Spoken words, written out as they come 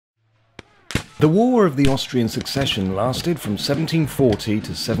The War of the Austrian Succession lasted from 1740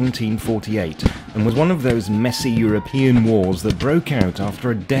 to 1748 and was one of those messy European wars that broke out after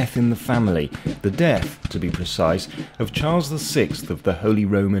a death in the family, the death, to be precise, of Charles VI of the Holy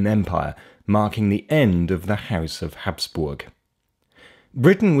Roman Empire, marking the end of the House of Habsburg.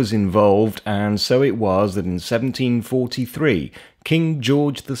 Britain was involved, and so it was that in 1743 King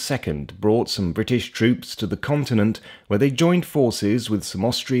George II brought some British troops to the continent where they joined forces with some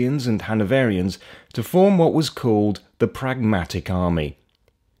Austrians and Hanoverians to form what was called the Pragmatic Army.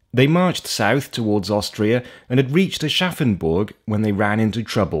 They marched south towards Austria and had reached Aschaffenburg when they ran into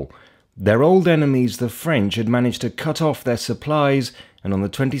trouble. Their old enemies, the French, had managed to cut off their supplies, and on the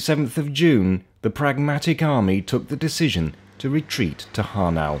 27th of June, the Pragmatic Army took the decision to retreat to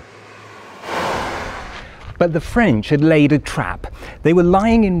Hanau. But the French had laid a trap. They were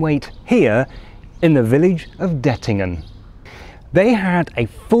lying in wait here in the village of Dettingen. They had a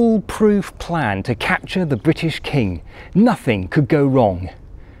foolproof plan to capture the British king. Nothing could go wrong.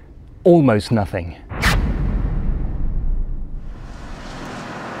 Almost nothing.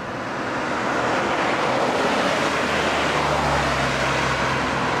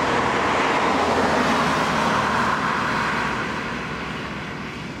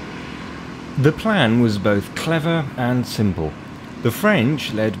 The plan was both clever and simple. The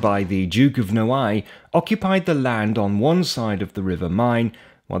French, led by the Duke of Noailles, occupied the land on one side of the River Main,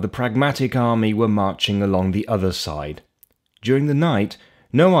 while the Pragmatic Army were marching along the other side. During the night,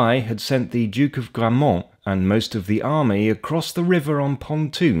 Noailles had sent the Duke of Gramont and most of the army across the river on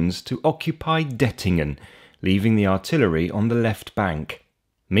pontoons to occupy Dettingen, leaving the artillery on the left bank.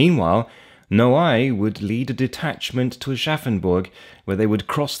 Meanwhile, Noailles would lead a detachment to Aschaffenburg, where they would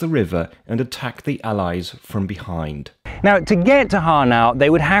cross the river and attack the Allies from behind. Now, to get to Hanau,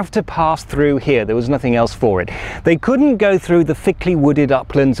 they would have to pass through here. There was nothing else for it. They couldn't go through the thickly wooded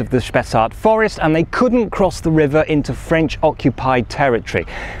uplands of the Spessart forest, and they couldn't cross the river into French-occupied territory.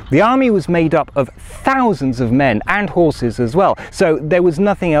 The army was made up of thousands of men and horses as well, so there was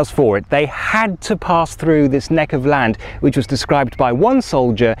nothing else for it. They had to pass through this neck of land, which was described by one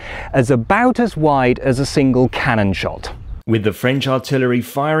soldier as about as wide as a single cannon shot. With the French artillery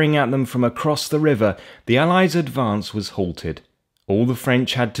firing at them from across the river, the Allies' advance was halted. All the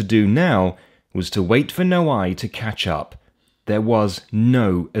French had to do now was to wait for Noailles to catch up. There was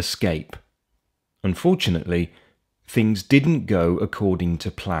no escape. Unfortunately, things didn't go according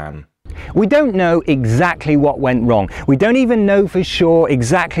to plan. We don't know exactly what went wrong. We don't even know for sure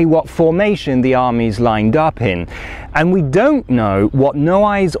exactly what formation the armies lined up in. And we don't know what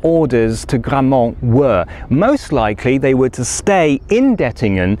Noailles' orders to Gramont were. Most likely they were to stay in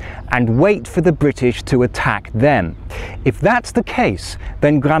Dettingen and wait for the British to attack them. If that's the case,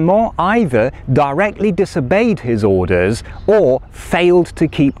 then Gramont either directly disobeyed his orders or failed to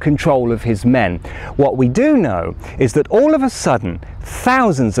keep control of his men. What we do know is that all of a sudden,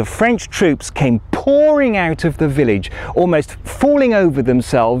 thousands of French troops came pouring out of the village, almost falling over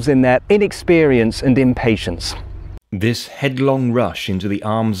themselves in their inexperience and impatience. This headlong rush into the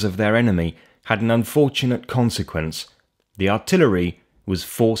arms of their enemy had an unfortunate consequence. The artillery was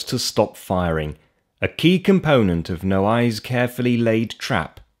forced to stop firing. A key component of Noailles' carefully laid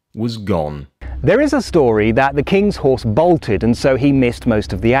trap was gone. There is a story that the king's horse bolted and so he missed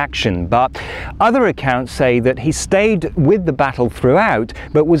most of the action, but other accounts say that he stayed with the battle throughout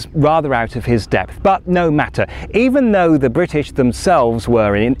but was rather out of his depth. But no matter, even though the British themselves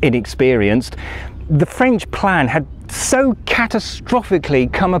were inexperienced, the French plan had so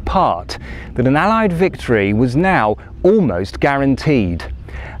catastrophically come apart that an Allied victory was now almost guaranteed.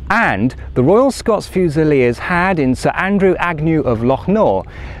 And the Royal Scots Fusiliers had in Sir Andrew Agnew of Lochnaw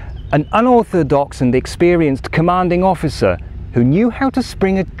an unorthodox and experienced commanding officer who knew how to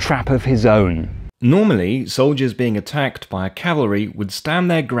spring a trap of his own. Normally, soldiers being attacked by a cavalry would stand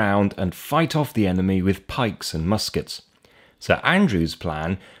their ground and fight off the enemy with pikes and muskets. Sir Andrew's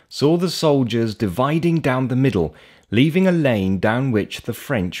plan saw the soldiers dividing down the middle, leaving a lane down which the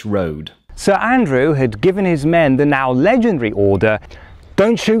French rode. Sir Andrew had given his men the now legendary order,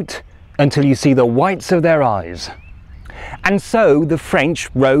 "Don't shoot until you see the whites of their eyes." And so the French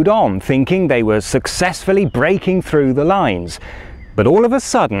rode on, thinking they were successfully breaking through the lines. But all of a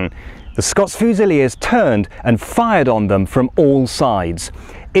sudden, the Scots Fusiliers turned and fired on them from all sides.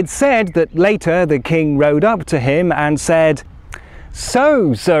 It's said that later the king rode up to him and said,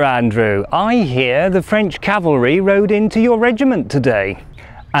 "So, Sir Andrew, I hear the French cavalry rode into your regiment today."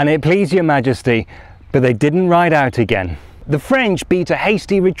 And it pleased your majesty, but they didn't ride out again. The French beat a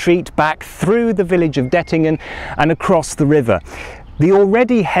hasty retreat back through the village of Dettingen and across the river. The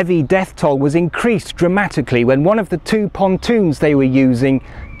already heavy death toll was increased dramatically when one of the two pontoons they were using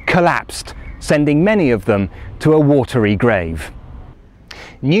collapsed, sending many of them to a watery grave.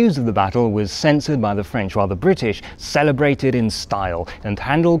 News of the battle was censored by the French, while the British celebrated in style, and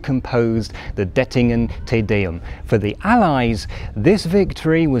Handel composed the Dettingen Te Deum. For the Allies, this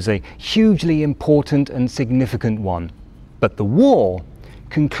victory was a hugely important and significant one. But the war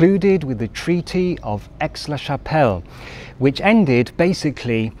concluded with the Treaty of Aix-la-Chapelle, which ended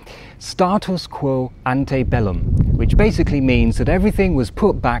basically status quo ante bellum, which basically means that everything was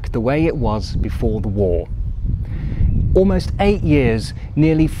put back the way it was before the war. Almost 8 years,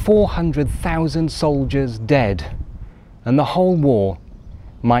 nearly 400,000 soldiers dead, and the whole war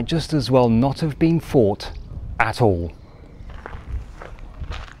might just as well not have been fought at all.